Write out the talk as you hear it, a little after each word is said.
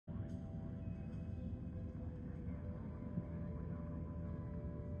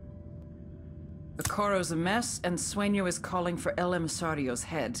Coro's a mess, and Sueño is calling for El Emisario's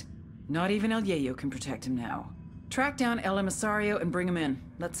head. Not even El Yayo can protect him now. Track down El Emisario and bring him in.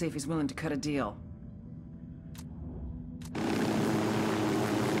 Let's see if he's willing to cut a deal.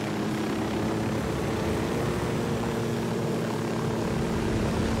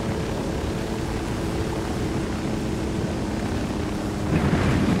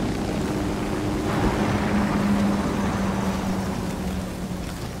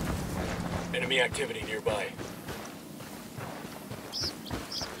 Enemy activity nearby.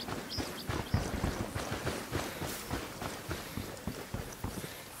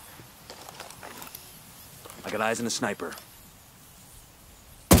 I got eyes on a sniper.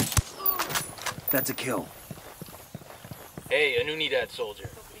 That's a kill. Hey, an Unidad soldier.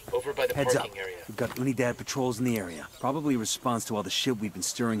 Over by the Heads parking up. area. We've got Unidad patrols in the area. Probably a response to all the shit we've been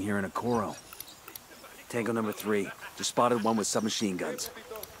stirring here in Coro. Tango number 3. Just spotted one with submachine guns.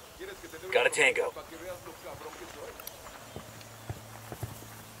 Got a tango.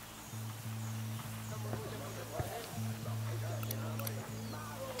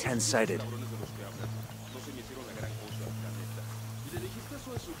 Ten sighted.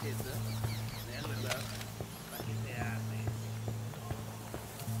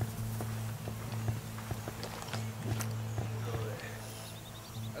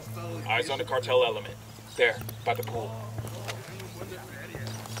 Eyes on the cartel element. There, by the pool.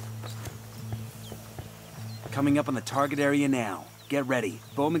 Coming up on the target area now. Get ready.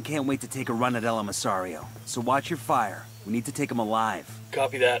 Bowman can't wait to take a run at El Emisario. So watch your fire. We need to take him alive.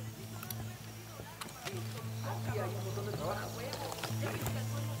 Copy that.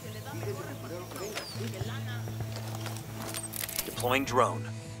 Deploying drone.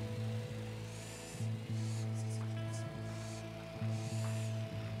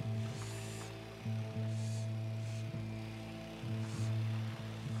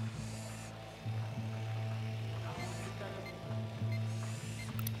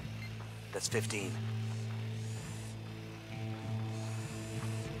 That's 15.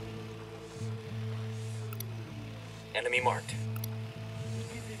 Enemy marked.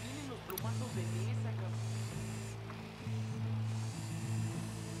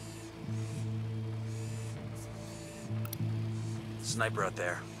 Sniper out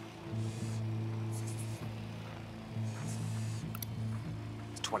there.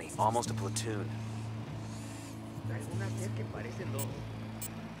 It's 20, almost a platoon.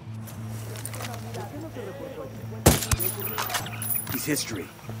 He's history.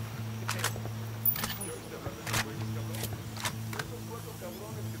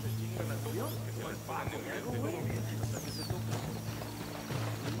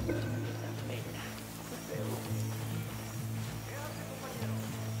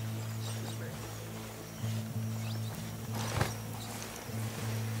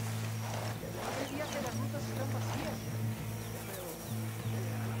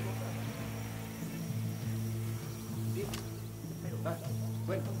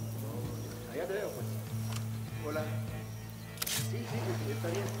 Bueno, allá te veo, pues. Hola. Sí, está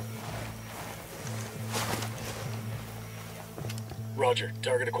bien. Roger,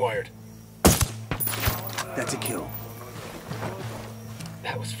 target acquired. That's a kill.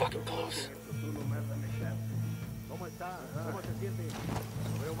 That was fucking close. ¿Cómo está? ¿Cómo se siente?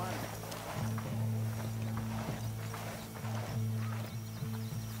 Lo veo mal.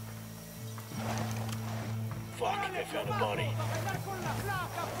 Fuck, they found a body.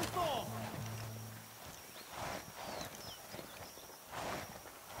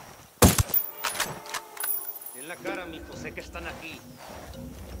 En la cara, mijo, sé que están aquí.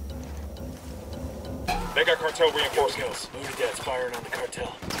 They got cartel reinforcements. Unidad's firing on the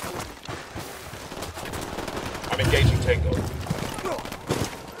cartel. I'm engaging Tango.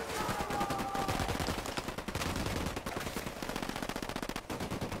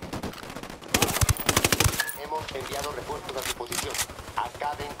 Hemos enviado refuerzos a su posición.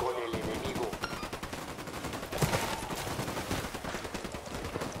 Acaben con el enemigo.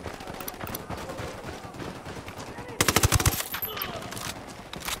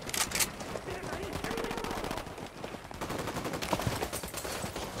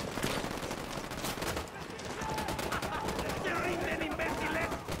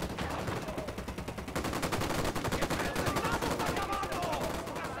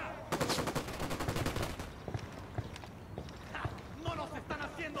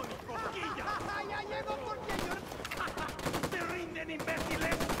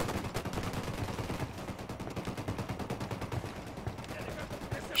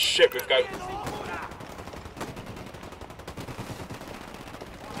 Shit, we've got...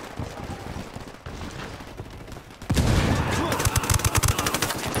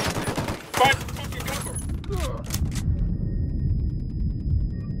 Find fucking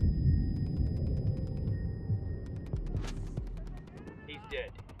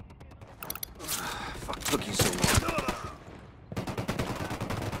dead. Fuck, took you so long.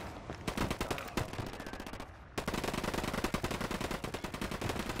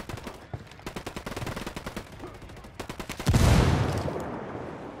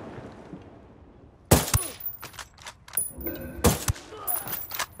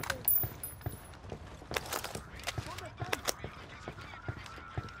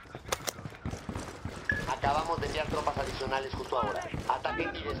 Acabamos de enviar tropas adicionales justo ahora.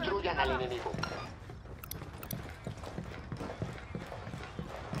 Ataquen y destruyan al enemigo.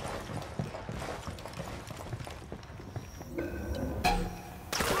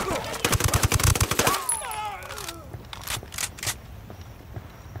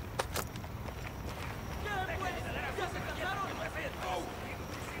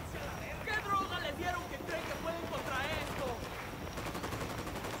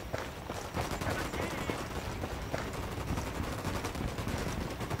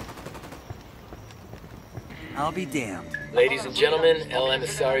 I'll be damned. Ladies and gentlemen, El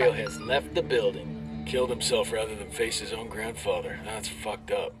Emisario has left the building. Killed himself rather than face his own grandfather. That's fucked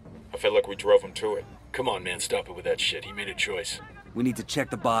up. I feel like we drove him to it. Come on, man, stop it with that shit. He made a choice. We need to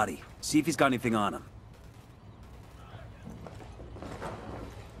check the body. See if he's got anything on him.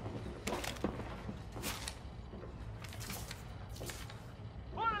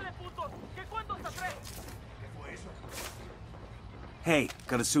 Hey,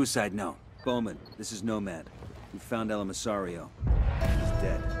 got a suicide note. Bowman, this is Nomad. We found El Emisario. He's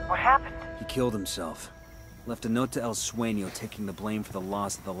dead. What happened? He killed himself. Left a note to El Sueño taking the blame for the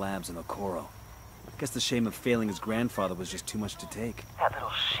loss of the labs in Okoro. Guess the shame of failing his grandfather was just too much to take. That little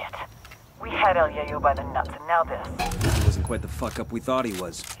shit. We had El Yayo by the nuts, and now this. He wasn't quite the fuck-up we thought he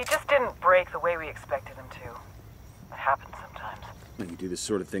was. He just didn't break the way we expected him to. It happens sometimes. You do this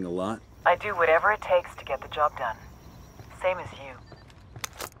sort of thing a lot? I do whatever it takes to get the job done. Same as you.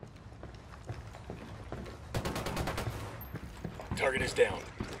 Target is down.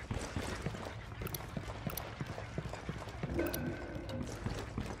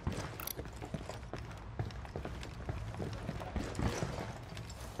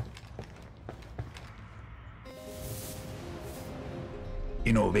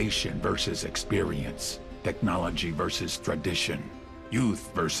 Innovation versus experience. Technology versus tradition.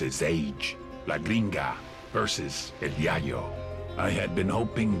 Youth versus age. La Gringa versus El Yayo. I had been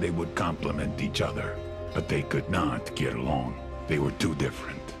hoping they would complement each other, but they could not get along. They were too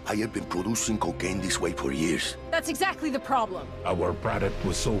different. I have been producing cocaine this way for years. That's exactly the problem. Our product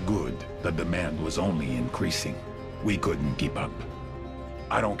was so good, the demand was only increasing. We couldn't keep up.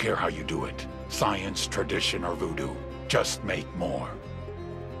 I don't care how you do it. Science, tradition, or voodoo. Just make more.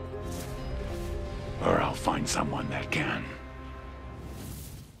 Or I'll find someone that can.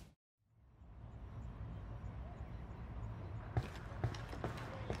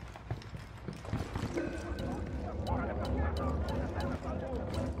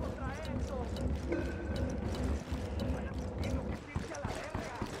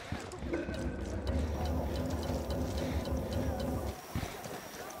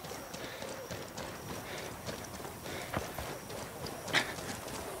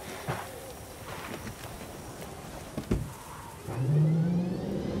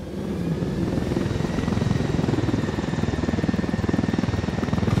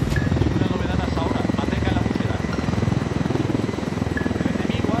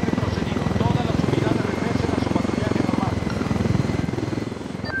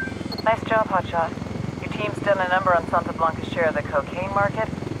 Nice job, Hotshot. Your team's done a number on Santa Blanca's share of the cocaine market,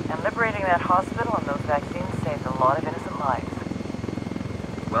 and liberating that hospital and those vaccines saved a lot of innocent lives.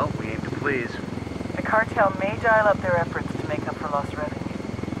 Well, we aim to please. The cartel may dial up their efforts to make up for lost revenue.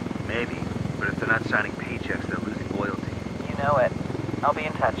 Maybe, but if they're not signing paychecks, they're losing loyalty. You know it. I'll be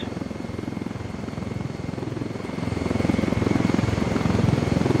in touch.